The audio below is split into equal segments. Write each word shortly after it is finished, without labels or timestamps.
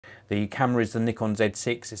The camera is the Nikon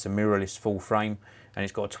Z6, it's a mirrorless full frame, and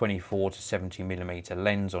it's got a 24 to 70mm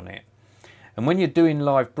lens on it. And when you're doing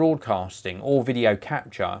live broadcasting or video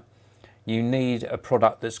capture, you need a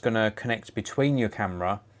product that's going to connect between your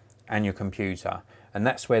camera and your computer, and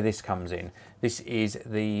that's where this comes in. This is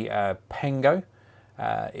the Pengo.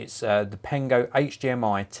 It's the Pengo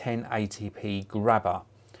HDMI 1080p grabber.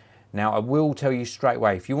 Now I will tell you straight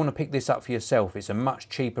away, if you want to pick this up for yourself, it's a much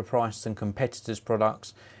cheaper price than competitors'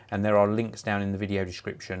 products, and there are links down in the video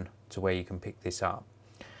description to where you can pick this up.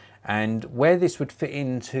 And where this would fit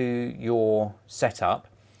into your setup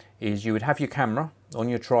is you would have your camera on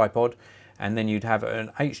your tripod, and then you'd have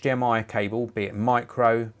an HDMI cable, be it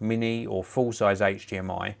micro, mini or full-size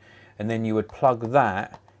HDMI, and then you would plug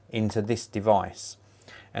that into this device.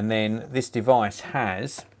 And then this device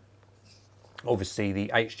has obviously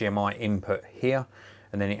the HDMI input here,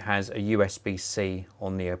 and then it has a USB-C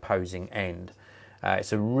on the opposing end.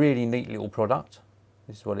 It's a really neat little product.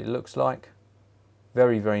 This is what it looks like.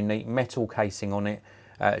 Very, very neat. Metal casing on it.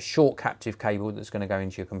 Short captive cable that's going to go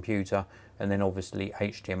into your computer, and then obviously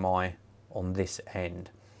HDMI on this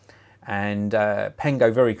end. And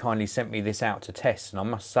Pengo very kindly sent me this out to test, and I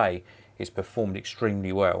must say it's performed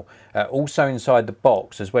extremely well. Also inside the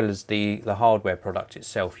box, as well as the hardware product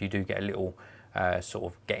itself, you do get a little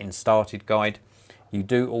sort of getting started guide. You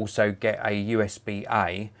do also get a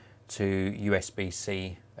USB-A to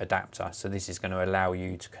USB-C adapter, so this is going to allow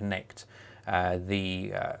you to connect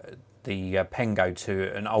the Pengo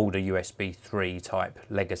to an older USB 3 type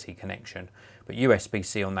legacy connection, but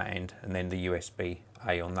USB-C on that end and then the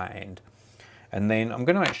USB-A on that end. And then I'm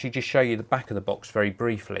going to actually just show you the back of the box very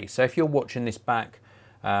briefly. So if you're watching this back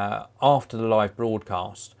after the live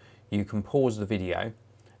broadcast, you can pause the video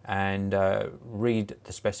and read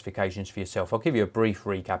the specifications for yourself. I'll give you a brief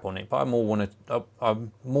recap on it, but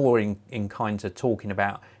I'm more inclined to talking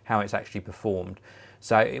about how it's actually performed.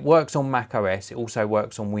 So it works on Mac OS, it also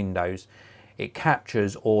works on Windows. It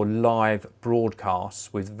captures or live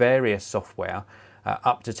broadcasts with various software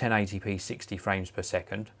up to 1080p 60 frames per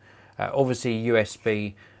second. Obviously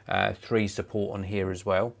USB 3 support on here as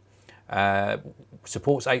well.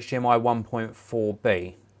 Supports HDMI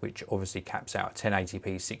 1.4b, which obviously caps out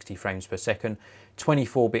 1080p 60 frames per second,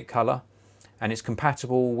 24-bit color, and it's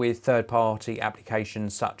compatible with third-party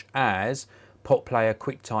applications such as PotPlayer,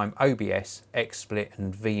 Quicktime, OBS, XSplit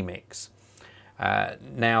and vMix.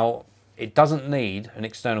 Now it doesn't need an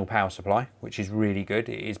external power supply, which is really good.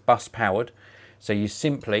 It is bus powered, so you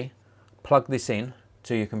simply plug this in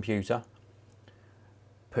to your computer,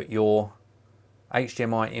 put your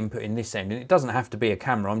HDMI input in this end, and it doesn't have to be a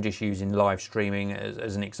camera. I'm just using live streaming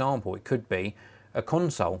as an example. It could be a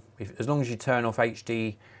console, as long as you turn off I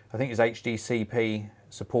think it's HDCP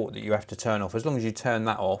support that you have to turn off. As long as you turn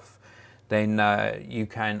that off, then you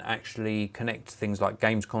can actually connect things like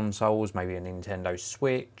games consoles, maybe a Nintendo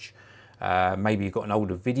Switch, maybe you've got an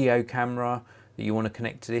older video camera that you want to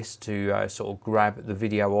connect to this to sort of grab the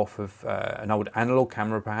video off of an old analog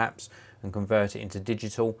camera perhaps and convert it into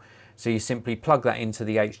digital. So you simply plug that into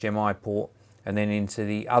the HDMI port, and then into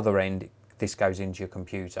the other end this goes into your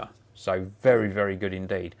computer. So very, very good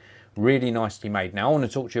indeed. Really nicely made. Now I want to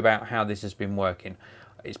talk to you about how this has been working.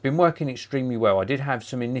 It's been working extremely well. I did have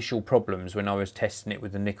some initial problems when I was testing it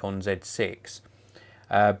with the Nikon Z6.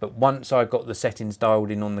 But once I got the settings dialed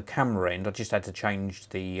in on the camera end, I just had to change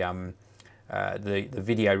the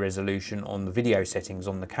video resolution on the video settings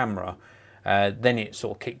on the camera. Then it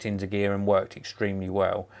sort of kicked into gear and worked extremely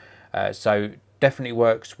well. So definitely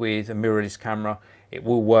works with a mirrorless camera. It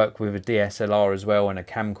will work with a DSLR as well and a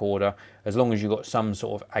camcorder, as long as you've got some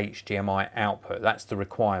sort of HDMI output. That's the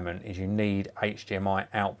requirement, is you need HDMI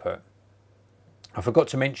output. I forgot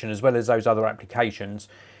to mention, as well as those other applications,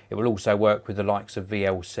 it will also work with the likes of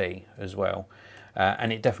VLC as well.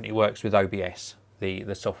 And it definitely works with OBS,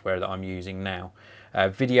 the software that I'm using now.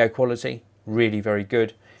 Video quality, really very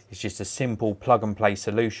good. It's just a simple plug and play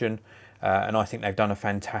solution. And I think they've done a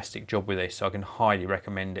fantastic job with this, so I can highly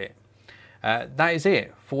recommend it. That is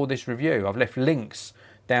it for this review. I've left links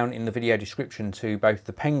down in the video description to both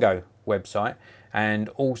the Pengo website and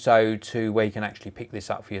also to where you can actually pick this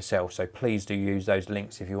up for yourself. So please do use those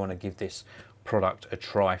links if you want to give this product a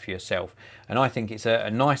try for yourself. And I think it's a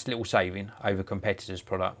nice little saving over competitors'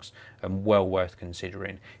 products and well worth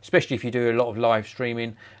considering, especially if you do a lot of live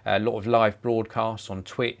streaming, a lot of live broadcasts on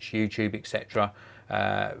Twitch, YouTube, etc.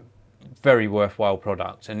 Very worthwhile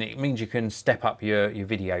product, and it means you can step up your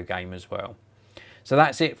video game as well. So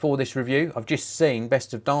that's it for this review. I've just seen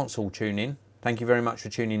Best of Dancehall tune in Thank you very much for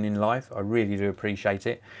tuning in live. I really do appreciate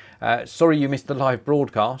it. Sorry you missed the live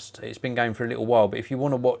broadcast. It's been going for a little while, but if you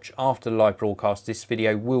want to watch after the live broadcast, this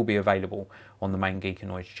video will be available on the main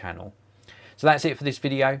Geekanoids channel. So that's it for this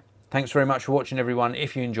video. Thanks very much for watching, everyone.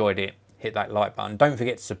 If you enjoyed it, hit that like button. Don't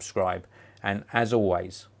forget to subscribe. And as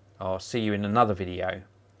always, I'll see you in another video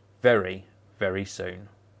very, very soon.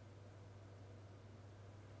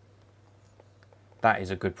 That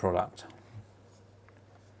is a good product.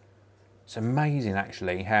 It's amazing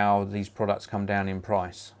actually how these products come down in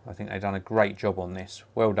price. I think they've done a great job on this.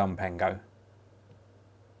 Well done, Pengo.